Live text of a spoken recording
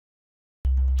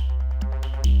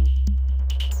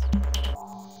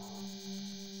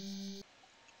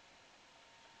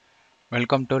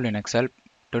Welcome to Linux Help.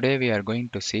 Today we are going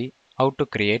to see how to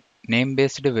create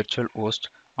name-based virtual host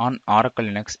on Oracle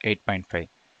Linux 8.5.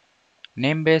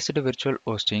 Name-based virtual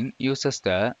hosting uses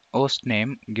the host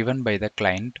name given by the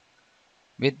client.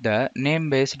 With the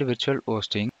name-based virtual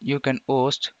hosting, you can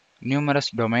host numerous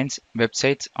domains,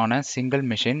 websites on a single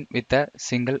machine with a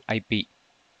single IP.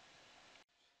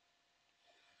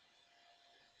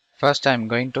 First, I am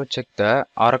going to check the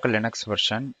Oracle Linux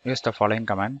version. Use the following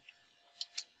command.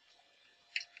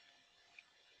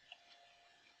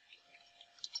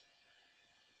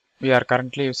 We are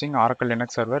currently using Oracle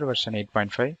Linux Server version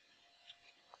 8.5.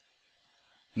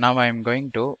 Now I am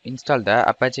going to install the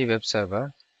Apache web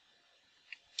server.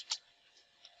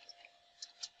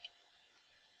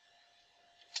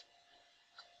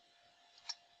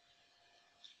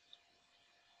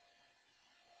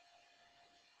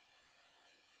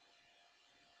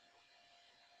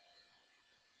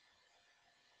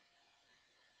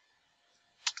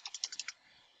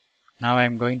 Now I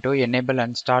am going to enable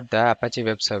and start the Apache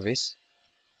web service.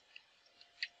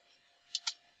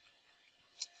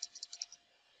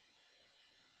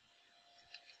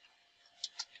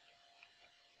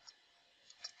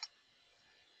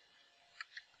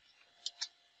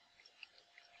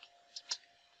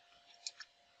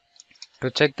 To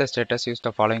check the status, use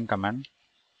the following command.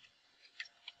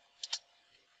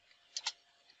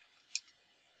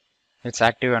 It's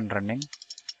active and running.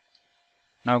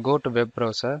 Now go to web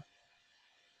browser.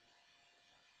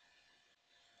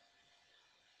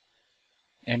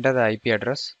 Enter the IP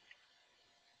address.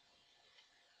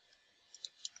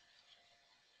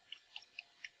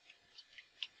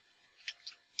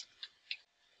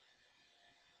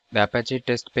 The Apache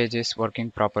test page is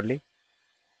working properly.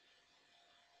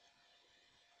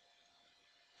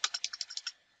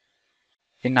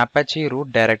 In Apache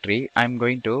root directory, I am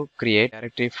going to create a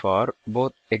directory for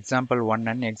both example1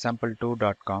 and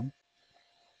example2.com.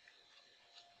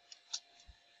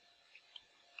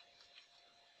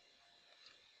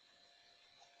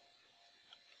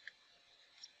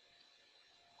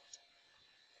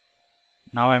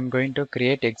 Now I am going to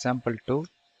create example2.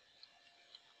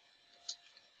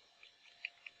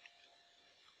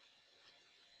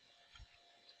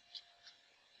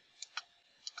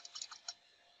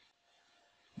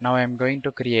 Now I am going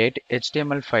to create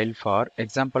HTML file for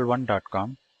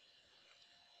example1.com.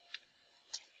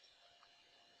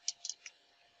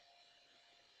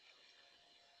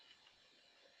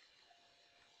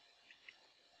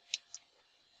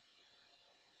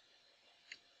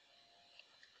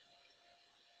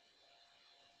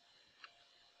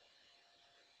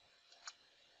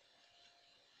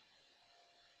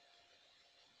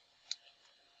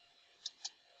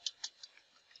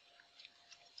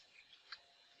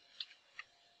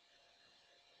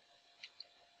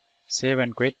 Save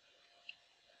and quit.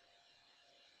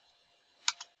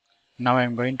 Now I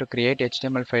am going to create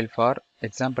HTML file for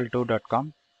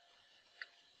example2.com.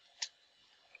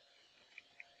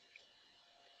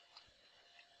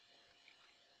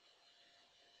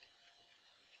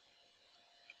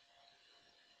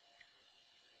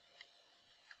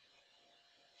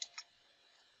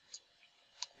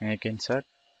 Make insert.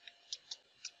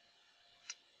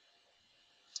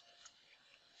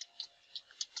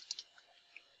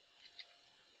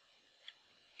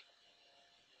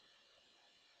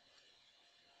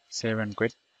 Save and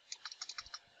quit.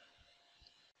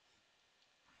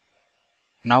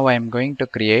 Now I am going to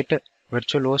create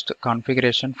virtual host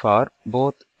configuration for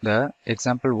both the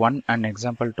example1 and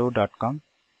example2.com.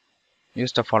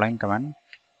 Use the following command.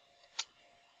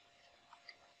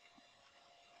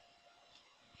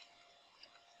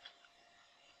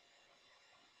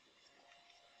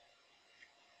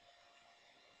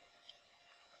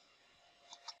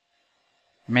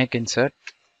 Make insert.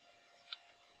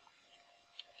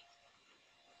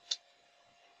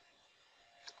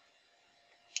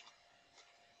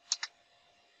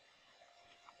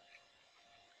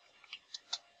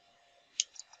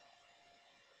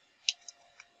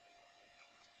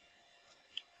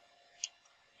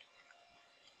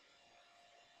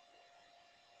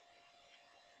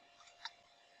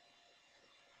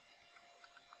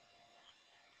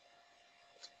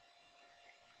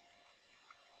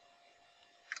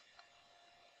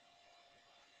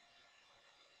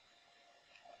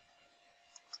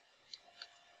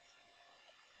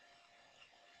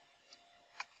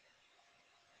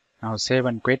 Now save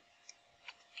and quit.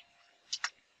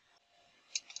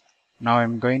 Now I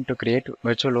am going to create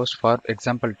virtual host for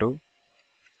example2.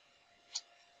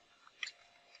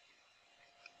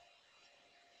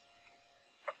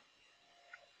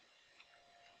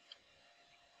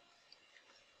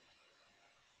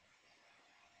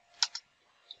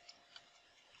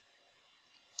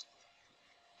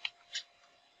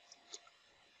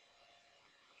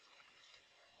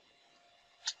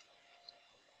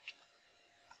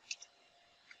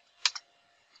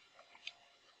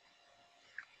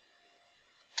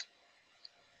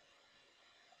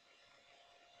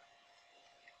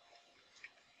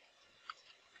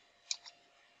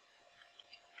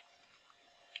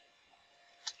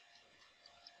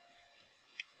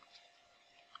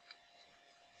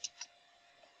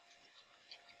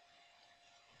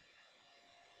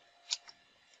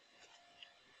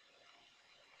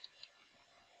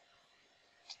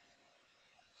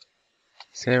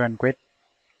 Save and quit.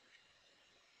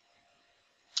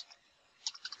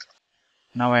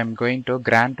 Now I am going to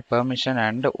grant permission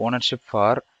and ownership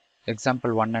for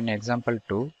example 1 and example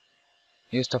 2.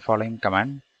 Use the following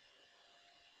command.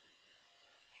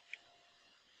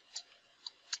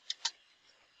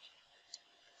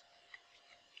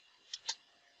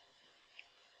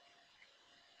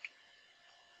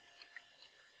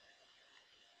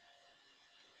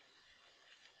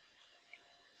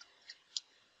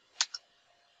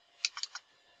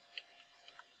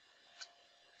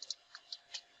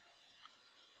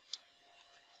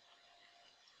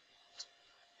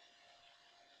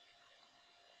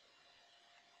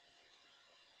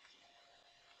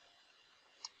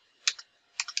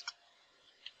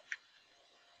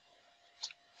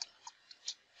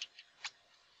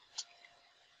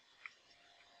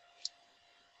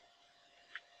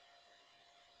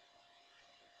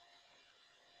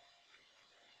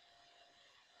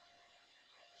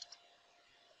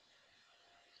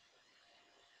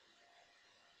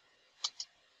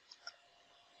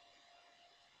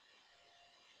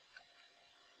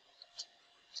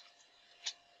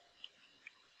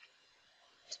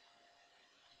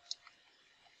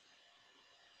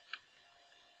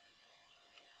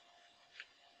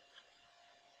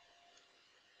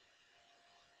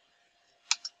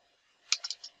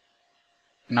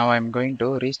 Now I am going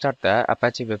to restart the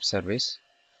Apache web service.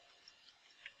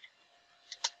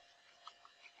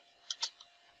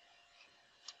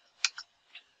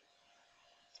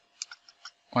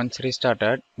 Once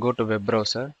restarted, go to web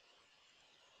browser,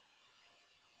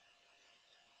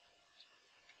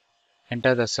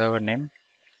 enter the server name,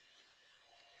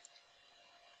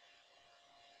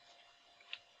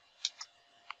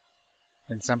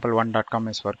 example1.com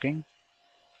is working,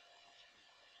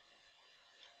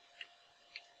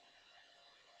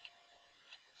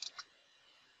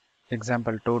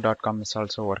 example2.com is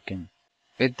also working.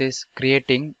 With this,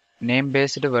 creating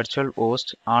name-based virtual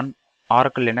host on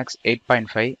Oracle Linux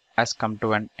 8.5 has come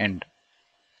to an end.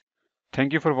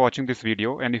 Thank you for watching this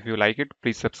video, and if you like it,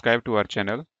 please subscribe to our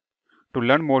channel. To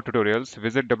learn more tutorials,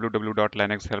 visit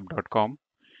www.linuxhelp.com,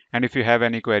 and if you have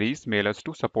any queries, mail us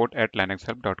to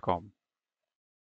support@linuxhelp.com.